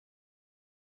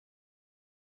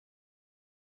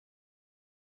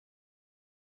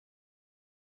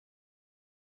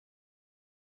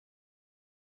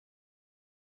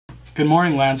Good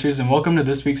morning, Lancers, and welcome to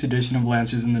this week's edition of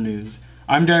Lancers in the News.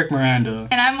 I'm Derek Miranda.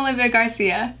 And I'm Olivia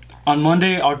Garcia. On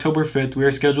Monday, October 5th, we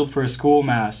are scheduled for a school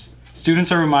mass.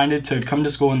 Students are reminded to come to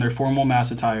school in their formal mass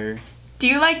attire. Do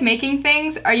you like making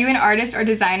things? Are you an artist or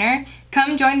designer?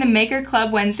 Come join the Maker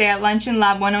Club Wednesday at lunch in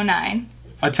Lab 109.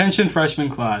 Attention freshman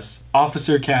class,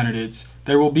 officer candidates.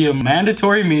 There will be a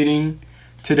mandatory meeting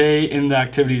today in the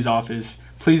activities office.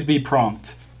 Please be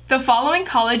prompt. The following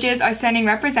colleges are sending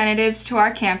representatives to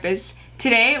our campus.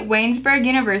 Today, Waynesburg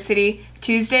University,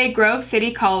 Tuesday, Grove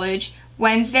City College,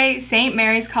 Wednesday, St.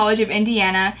 Mary's College of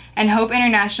Indiana, and Hope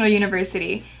International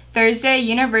University, Thursday,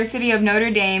 University of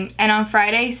Notre Dame, and on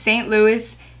Friday, St.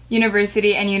 Louis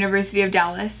University and University of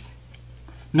Dallas.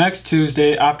 Next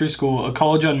Tuesday, after school, a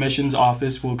college admissions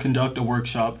office will conduct a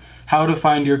workshop, How to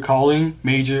Find Your Calling,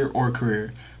 Major, or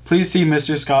Career. Please see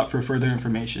Mr. Scott for further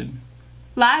information.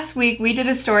 Last week, we did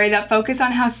a story that focused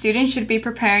on how students should be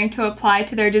preparing to apply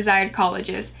to their desired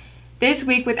colleges. This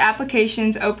week, with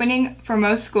applications opening for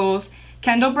most schools,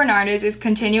 Kendal Bernardez is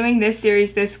continuing this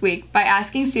series this week by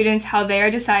asking students how they are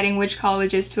deciding which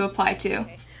colleges to apply to.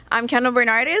 I'm Kendal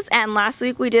Bernardez, and last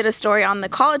week we did a story on the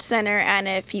College Center and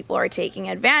if people are taking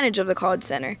advantage of the College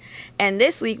Center. And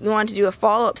this week we want to do a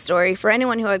follow-up story for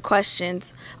anyone who had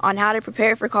questions on how to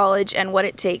prepare for college and what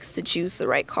it takes to choose the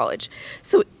right college.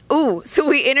 So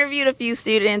we interviewed a few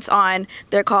students on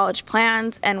their college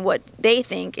plans and what they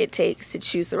think it takes to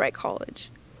choose the right college.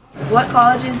 What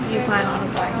colleges do you plan on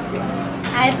applying to?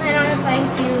 I plan on applying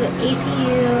to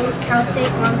APU, Cal State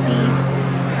Long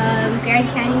Beach, Grand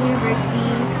Canyon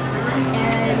University,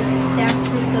 and San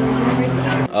Francisco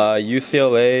University.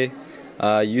 UCLA,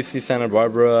 UC Santa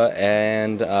Barbara,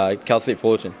 and Cal State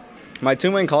Fullerton. My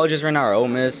two main colleges right now are Ole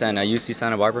Miss and UC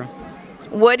Santa Barbara.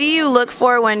 What do you look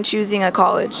for when choosing a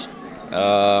college?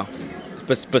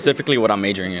 Specifically what I'm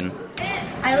majoring in.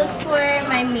 I look for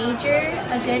my major,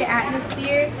 a good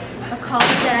atmosphere, a college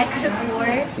that I could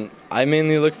afford. I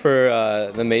mainly look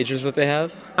for the majors that they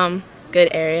have. Good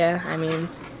area,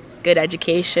 good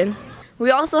education. We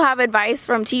also have advice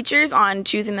from teachers on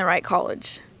choosing the right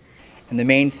college. And the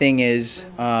main thing is,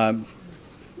 and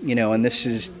this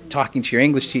is talking to your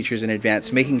English teachers in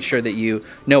advance, making sure that you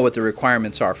know what the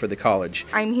requirements are for the college.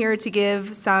 I'm here to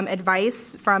give some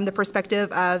advice from the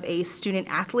perspective of a student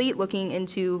athlete looking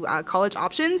into college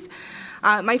options.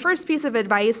 My first piece of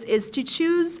advice is to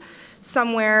choose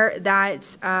somewhere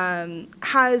that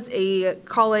has a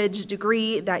college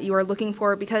degree that you are looking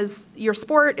for, because your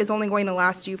sport is only going to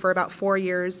last you for about 4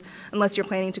 years unless you're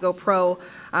planning to go pro,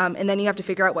 and then you have to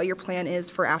figure out what your plan is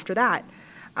for after that.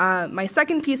 My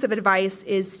second piece of advice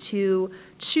is to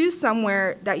choose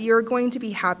somewhere that you're going to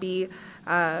be happy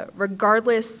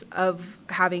regardless of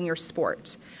having your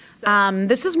sport.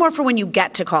 This is more for when you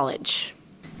get to college.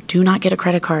 Do not get a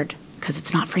credit card because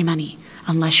it's not free money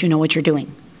unless you know what you're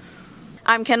doing.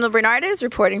 I'm Kendal Bernardez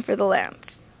reporting for The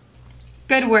Lance.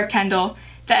 Good work, Kendal.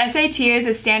 The SAT is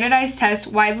a standardized test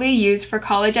widely used for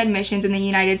college admissions in the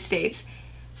United States.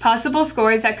 Possible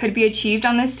scores that could be achieved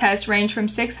on this test range from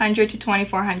 600 to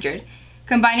 2,400,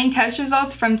 combining test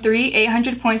results from 3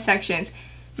 800-point sections: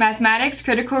 mathematics,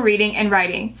 critical reading, and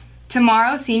writing.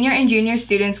 Tomorrow, senior and junior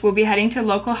students will be heading to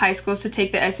local high schools to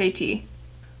take the SAT.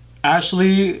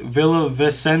 Ashley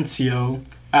Villavicencio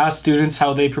asked students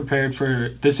how they prepared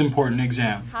for this important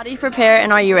exam. How do you prepare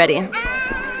and are you ready?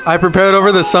 I prepared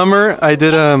over the summer. I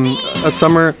did a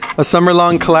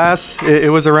summer-long class. It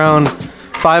was around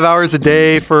 5 hours a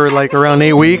day for like around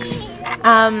 8 weeks.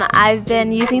 I've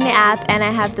been using the app and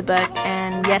I have the book,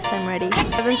 and yes, I'm ready.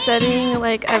 I've been studying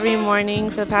like every morning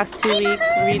for the past 2 weeks,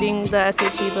 reading the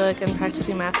SAT book and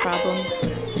practicing math problems.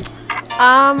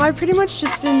 I've pretty much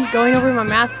just been going over my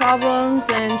math problems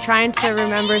and trying to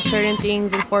remember certain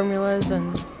things and formulas,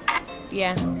 and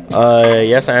yeah.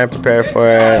 Yes, I am prepared for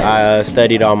it. I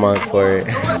studied all month for it.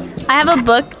 I have a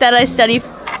book that I study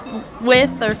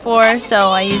with or for, so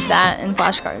I use that in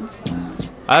flashcards.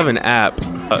 I have an app.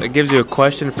 It gives you a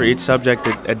question for each subject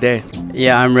a day.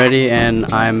 Yeah, I'm ready and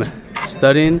I'm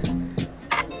studying.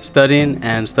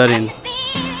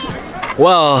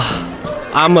 Well,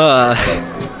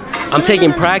 I'm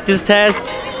taking practice tests.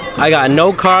 I got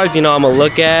note cards, I'm gonna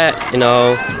look at,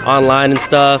 online and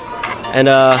stuff. And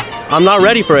I'm not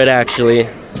ready for it actually.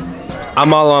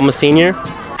 I'm a senior.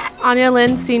 Anya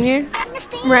Lynn, senior.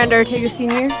 Miranda Ortega,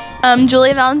 senior.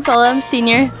 Julia Valenzuela, I'm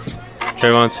senior.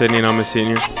 Trayvon Sidney, and I'm a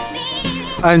senior.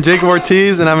 I'm Jacob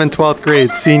Ortiz and I'm in 12th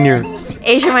grade, senior.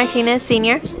 Asia Martinez,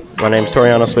 senior. My name's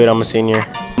Toriano Sweet, I'm a senior.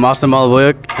 I'm Austin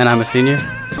Malaboyuk and I'm a senior.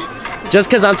 Just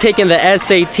because I'm taking the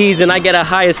SATs and I get a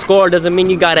higher score doesn't mean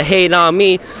you gotta hate on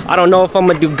me. I don't know if I'm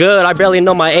gonna do good. I barely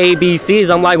know my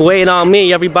ABCs. I'm like, wait on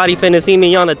me. Everybody finna see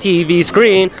me on a TV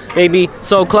screen. Maybe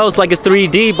so close like it's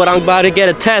 3D, but I'm about to get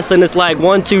a test and it's like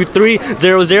 1, 2, 3,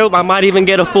 0, 0. I might even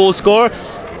get a full score.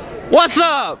 What's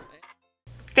up?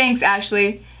 Thanks,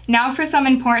 Ashley. Now for some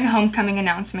important homecoming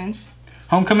announcements.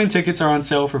 Homecoming tickets are on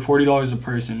sale for $40 a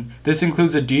person. This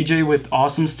includes a DJ with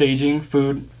awesome staging,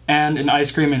 food, and an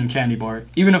ice cream and candy bar.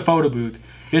 Even a photo booth.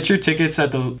 Get your tickets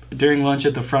during lunch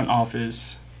at the front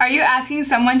office. Are you asking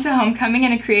someone to homecoming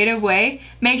in a creative way?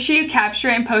 Make sure you capture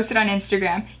it and post it on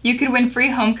Instagram. You could win free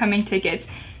homecoming tickets.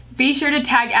 Be sure to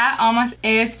tag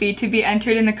 @AlmasASB to be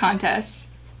entered in the contest.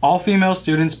 All female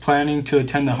students planning to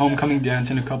attend the homecoming dance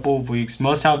in a couple of weeks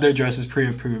must have their dresses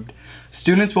pre-approved.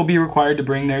 Students will be required to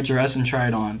bring their dress and try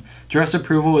it on. Dress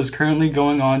approval is currently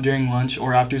going on during lunch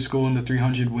or after school in the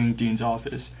 300 Wing Dean's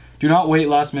office. Do not wait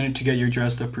last minute to get your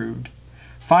dress approved.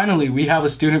 Finally, we have a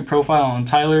student profile on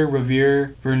Tyler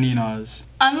Revere Bernardez.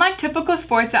 Unlike typical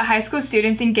sports that high school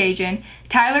students engage in,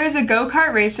 Tyler is a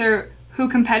go-kart racer who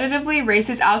competitively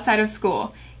races outside of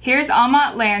school. Here's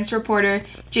Almat Lance reporter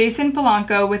Jason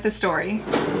Polanco with the story.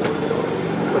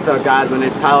 What's up guys, my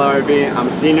name's Tyler R.B. I'm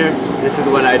a senior. This is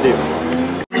what I do.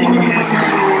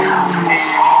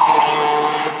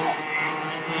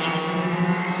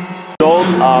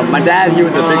 My dad, he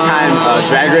was a big time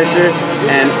drag racer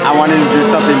and I wanted to do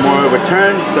something more with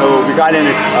turns, so we got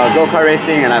into go-kart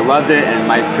racing and I loved it and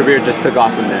my career just took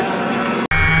off from there.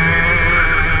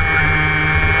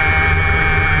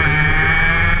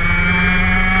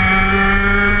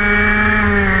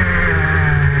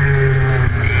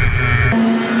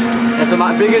 So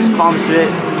my biggest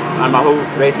accomplishment on my whole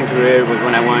racing career was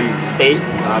when I won state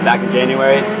back in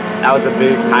January. That was a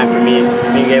big time for me,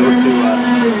 being able to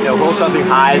hold something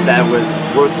high that was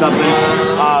worth something.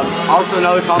 Also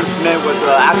another accomplishment was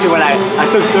actually when I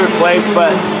took 3rd place,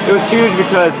 but it was huge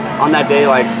because on that day,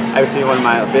 like, I was seeing one of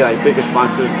my biggest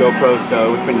sponsors, GoPro, so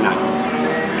it was pretty nice.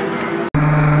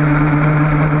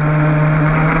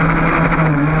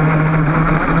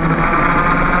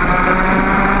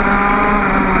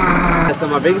 So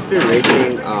my biggest fear in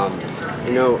racing,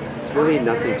 it's really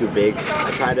nothing too big. I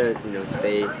try to,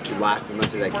 stay relaxed as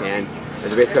much as I can.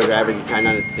 As a race car driver, you try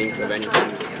not to think of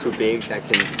anything too big that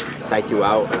can psych you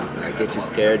out, get you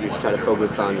scared. You just try to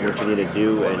focus on what you need to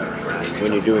do and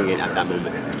when you're doing it at that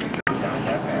moment.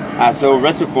 So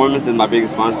Rest Performance is my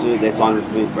biggest sponsor. They sponsor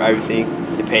me for everything.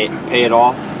 They pay it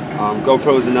all.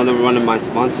 GoPro is another one of my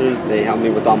sponsors. They help me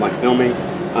with all my filming.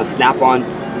 Snap-on,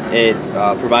 it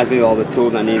provides me with all the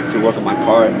tools I need to work on my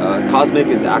car. Cosmic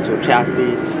is the actual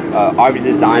chassis. RV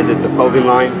Designs is the clothing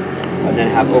line. And then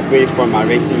I have Oakley for my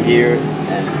racing gear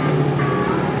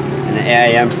and the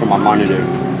AIM for my monitor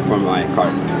for my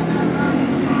car.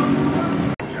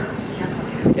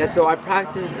 Yeah, so I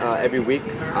practice every week.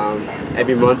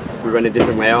 Every month we run a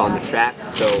different layout on the track.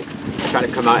 So I try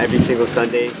to come out every single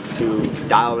Sunday to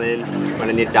dial in when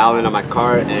I need to dial in on my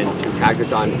car and to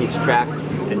practice on each track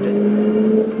and just.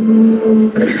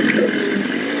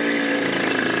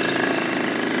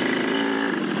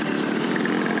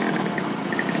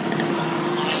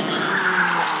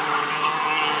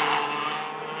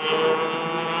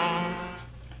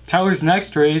 Tyler's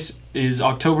next race is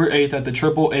October 8th at the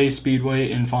AAA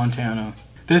Speedway in Fontana.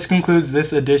 This concludes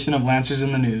this edition of Lancers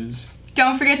in the News.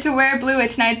 Don't forget to wear blue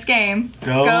at tonight's game.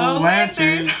 Go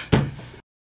Lancers!